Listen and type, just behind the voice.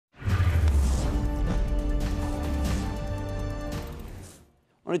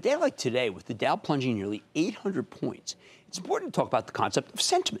On a day like today, with the Dow plunging nearly 800 points, it's important to talk about the concept of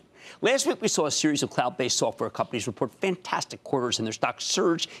sentiment. Last week, we saw a series of cloud-based software companies report fantastic quarters, and their stocks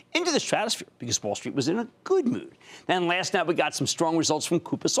surged into the stratosphere because Wall Street was in a good mood. Then last night, we got some strong results from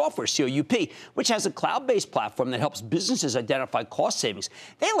Coupa Software, COUP, which has a cloud-based platform that helps businesses identify cost savings.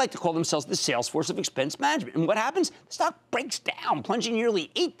 They like to call themselves the Salesforce of expense management. And what happens? The stock breaks down, plunging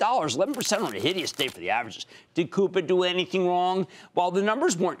nearly $8, 11% on a hideous day for the averages. Did Coupa do anything wrong? While the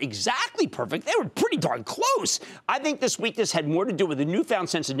numbers weren't exactly perfect, they were pretty darn close. I think this weakness had more to do with a newfound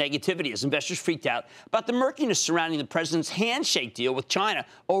sense of negativity as investors freaked out about the murkiness surrounding the president's handshake deal with China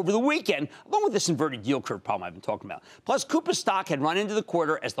over the weekend, along with this inverted yield curve problem I've been talking about. Plus, Coupa's stock had run into the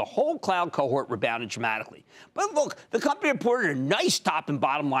quarter as the whole cloud cohort rebounded dramatically. But look, the company reported a nice top and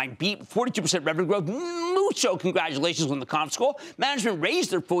bottom line beat, 42% revenue growth. Mucho congratulations on the conference call. Management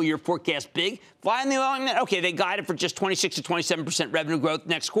raised their full-year forecast big. Finally, okay, they guided for just 26 to 27% revenue growth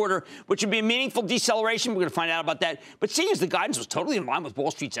next quarter, which would be a meaningful deceleration. We're going to find out about that. But seeing as the guidance was totally in line with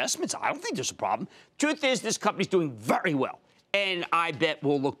Wall Street's estimates, I don't think there's a problem. Truth is, this company's doing very well. And I bet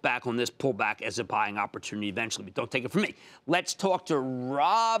we'll look back on this pullback as a buying opportunity eventually. But don't take it from me. Let's talk to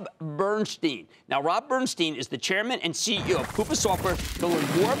Rob Bernstein. Now, Rob Bernstein is the chairman and CEO of Coupa Software. To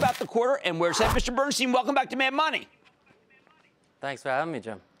learn more about the quarter and where it's at, Mr. Bernstein, welcome back to Mad Money. Thanks for having me,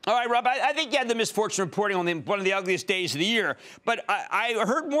 Jim. All right, Rob, I think you had the misfortune of reporting on one of the ugliest days of the year, but I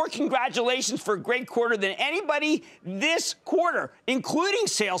heard more congratulations for a great quarter than anybody this quarter, including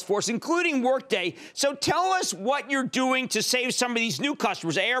Salesforce, including Workday. So tell us what you're doing to save some of these new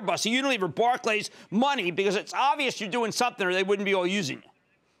customers, Airbus, Unilever, Barclays, money, because it's obvious you're doing something or they wouldn't be all using you.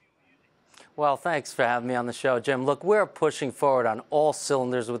 Well, thanks for having me on the show, Jim. Look, we're pushing forward on all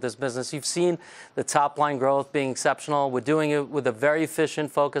cylinders with this business. You've seen the top-line growth being exceptional. We're doing it with a very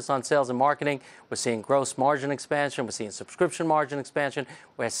efficient focus on sales and marketing. We're seeing gross margin expansion. We're seeing subscription margin expansion.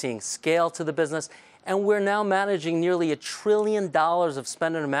 We're seeing scale to the business. And we're now managing nearly $1 trillion of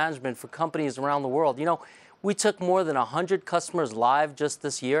spend under management for companies around the world. You know, we took more than 100 customers live just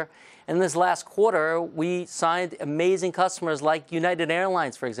this year. In this last quarter, we signed amazing customers like United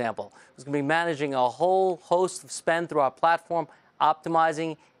Airlines, for example, who's going to be managing a whole host of spend through our platform,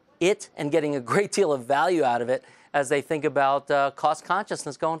 optimizing it and getting a great deal of value out of it as they think about cost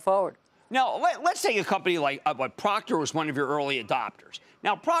consciousness going forward. Now, let's take a company like Procter was one of your early adopters.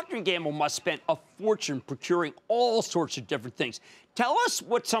 Now, Procter & Gamble must spend a fortune procuring all sorts of different things. Tell us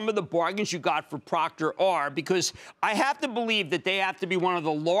what some of the bargains you got for Procter are, because I have to believe that they have to be one of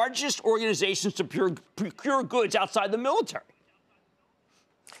the largest organizations to procure goods outside the military.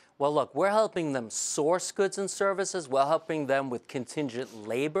 Well, look, we're helping them source goods and services. We're helping them with contingent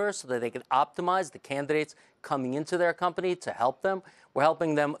labor so that they can optimize the candidates coming into their company to help them. We're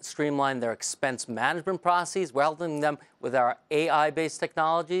helping them streamline their expense management processes. We're helping them with our AI-based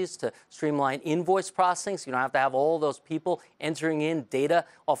technologies to streamline invoice processing so you don't have to have all those people entering in data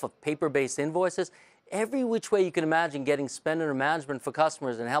off of paper-based invoices. Every which way you can imagine getting spend under management for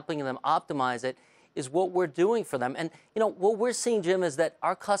customers and helping them optimize it is what we're doing for them. And, you know, what we're seeing, Jim, is that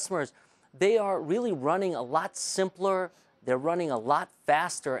our customers, they are really running a lot simpler, they're running a lot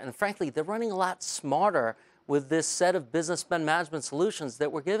faster, and frankly, they're running a lot smarter with this set of business spend management solutions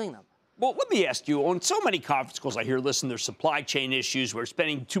that we're giving them. Well, let me ask you, on so many conference calls I hear, listen, there's supply chain issues, we're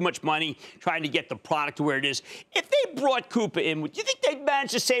spending too much money trying to get the product to where it is. If they brought Coupa in, would you think they'd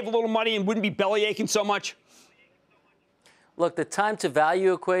manage to save a little money and wouldn't be belly aching so much? Look, the time to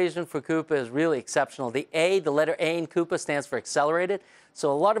value equation for Coupa is really exceptional. The letter A in Coupa stands for accelerated.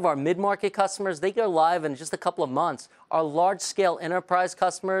 So a lot of our mid-market customers, they go live in just a couple of months. Our large-scale enterprise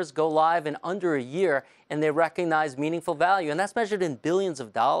customers go live in under a year, and they recognize meaningful value. And that's measured in billions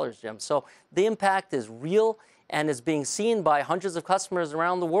of dollars, Jim. So the impact is real and is being seen by hundreds of customers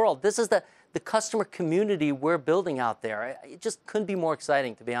around the world. This is the customer community we're building out there. It just couldn't be more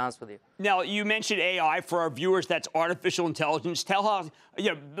exciting, to be honest with you. Now, you mentioned AI. For our viewers, that's artificial intelligence. Tell how,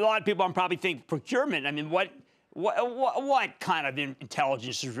 you know, a lot of people probably think procurement. I mean, what kind of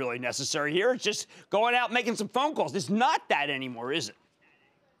intelligence is really necessary here? It's just going out and making some phone calls. It's not that anymore, is it?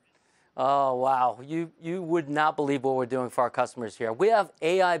 Oh, wow. You would not believe what we're doing for our customers here. We have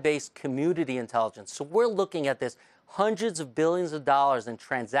AI-based community intelligence. So we're looking at this hundreds of billions of dollars in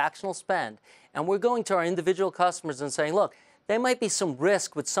transactional spend, and we're going to our individual customers and saying, look, there might be some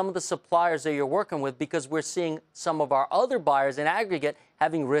risk with some of the suppliers that you're working with because we're seeing some of our other buyers in aggregate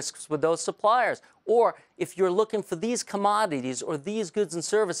having risks with those suppliers. Or if you're looking for these commodities or these goods and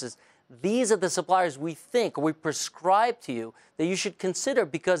services, these are the suppliers we think, or we prescribe to you, that you should consider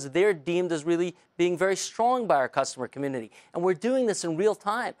because they're deemed as really being very strong by our customer community. And we're doing this in real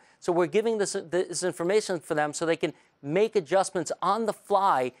time. So we're giving this information for them so they can make adjustments on the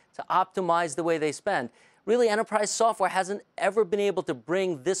fly to optimize the way they spend. Really, enterprise software hasn't ever been able to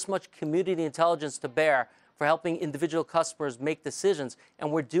bring this much community intelligence to bear for helping individual customers make decisions,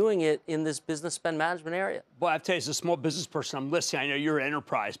 and we're doing it in this business spend management area. Well, I have to tell you, as a small business person, I'm listening. I know you're an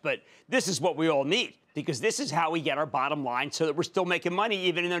enterprise, but this is what we all need, because this is how we get our bottom line so that we're still making money,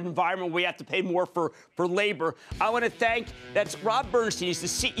 even in an environment where we have to pay more for labor. I want to thank, that's Rob Bernstein.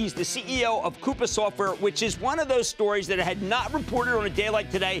 He's the CEO of Coupa Software, which is one of those stories that had not reported on a day like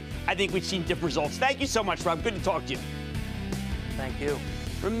today. I think we've seen different results. Thank you so much, Rob. Good to talk to you. Thank you.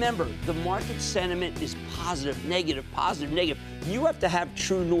 Remember, the market sentiment is positive, negative, positive, negative. You have to have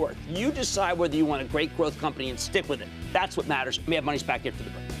true north. You decide whether you want a great growth company and stick with it. That's what matters. Mad Money's back after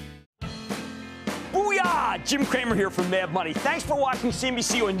the break. Booyah! Jim Cramer here from Mad Money. Thanks for watching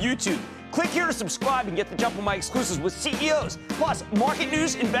CNBC on YouTube. Click here to subscribe and get the jump on my exclusives with CEOs, plus market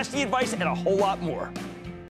news, investing advice, and a whole lot more.